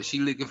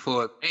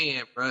for a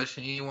man, bruh.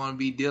 She ain't want to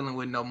be dealing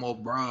with no more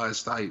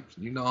bras types.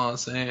 You know what I'm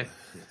saying?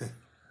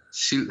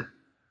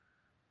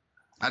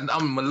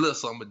 I'm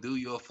Melissa. I'm gonna do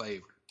you a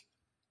favor.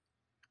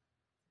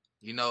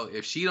 You know,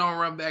 if she don't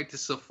run back to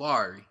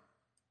Safari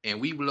and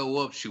we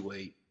blow up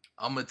Shuade,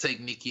 I'm gonna take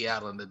Nikki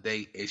out on the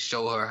date and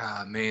show her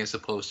how a man's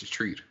supposed to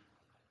treat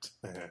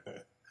her.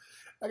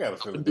 I got a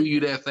feeling. Do you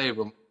that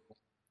favor?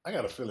 I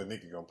got a feeling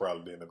Nikki gonna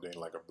probably end up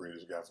dating like a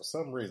British guy for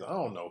some reason. I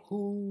don't know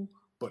who,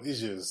 but it's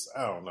just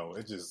I don't know.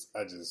 I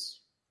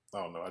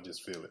don't know. I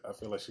just feel it. I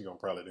feel like she gonna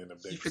probably end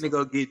up dating. She finna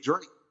go get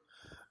Drake.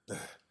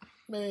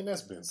 Man,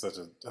 that's been such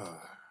a.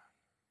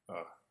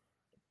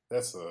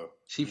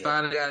 She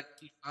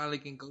finally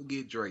can go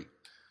get Drake.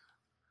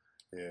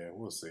 Yeah,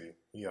 we'll see.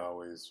 He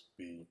always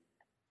be,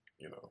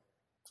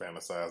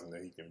 fantasizing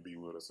that he can be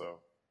with her. So,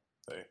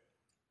 hey.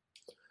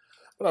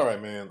 But all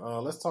right, man.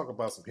 Let's talk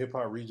about some hip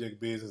hop reject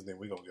business. Then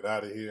we're gonna get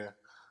out of here.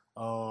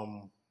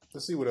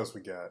 Let's see what else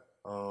we got.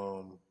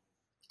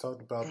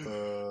 Talked about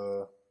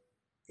the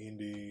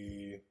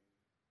indie.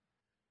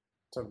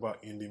 Talked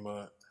about indie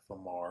month for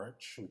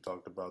March. We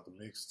talked about the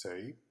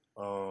mixtape.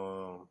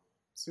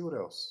 See what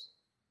else.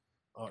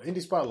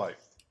 Indie Spotlight.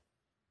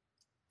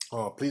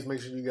 Please make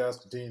sure you guys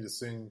continue to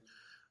send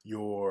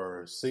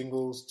your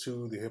singles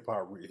to the Hip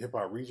Hop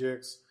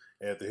Rejectz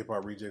at the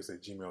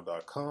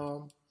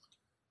hiphoprejects@gmail.com.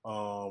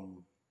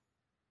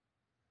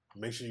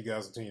 Make sure you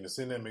guys continue to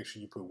send that. Make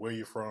sure you put where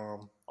you're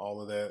from,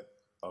 all of that.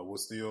 We're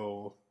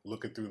still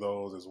looking through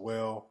those as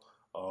well.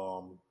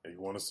 If you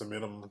want to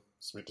submit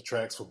the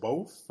tracks for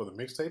both, for the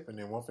mixtape and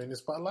then one for Indie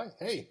Spotlight.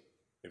 Hey,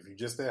 if you're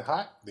just that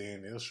hot,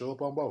 then it'll show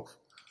up on both.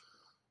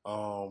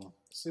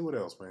 See what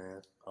else,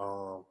 man.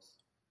 I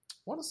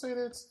want to say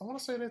that's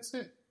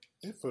it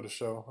for the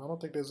show. I don't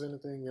think there's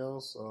anything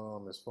else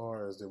as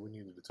far as that we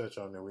needed to touch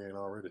on that we ain't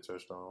already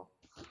touched on.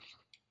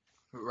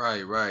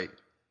 Right.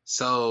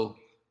 So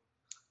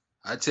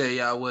I tell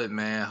y'all what,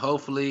 man.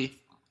 Hopefully,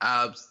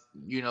 I'll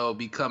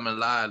be coming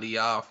live to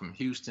y'all from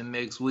Houston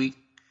next week.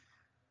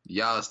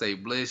 Y'all stay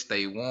blessed,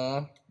 stay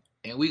warm,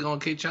 and we gonna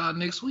catch y'all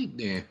next week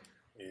then.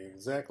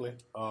 Exactly.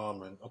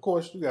 And of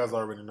course, you guys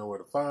already know where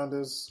to find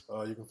us.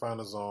 You can find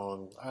us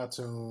on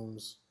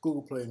iTunes,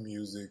 Google Play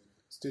Music,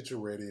 Stitcher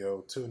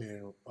Radio,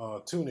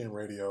 TuneIn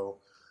Radio.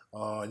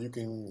 You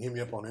can hit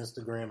me up on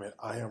Instagram at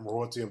I am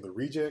Royalty of the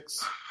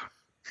Rejectz.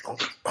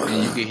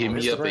 And you can hit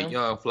me up at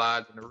Young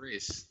Flies and the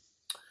Wrist.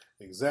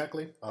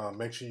 Exactly.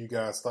 Make sure you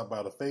guys stop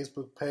by the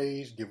Facebook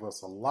page, give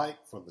us a like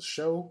for the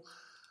show.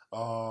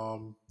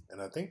 And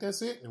I think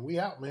that's it. And we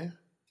out, man.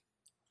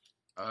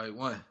 All right,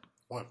 one.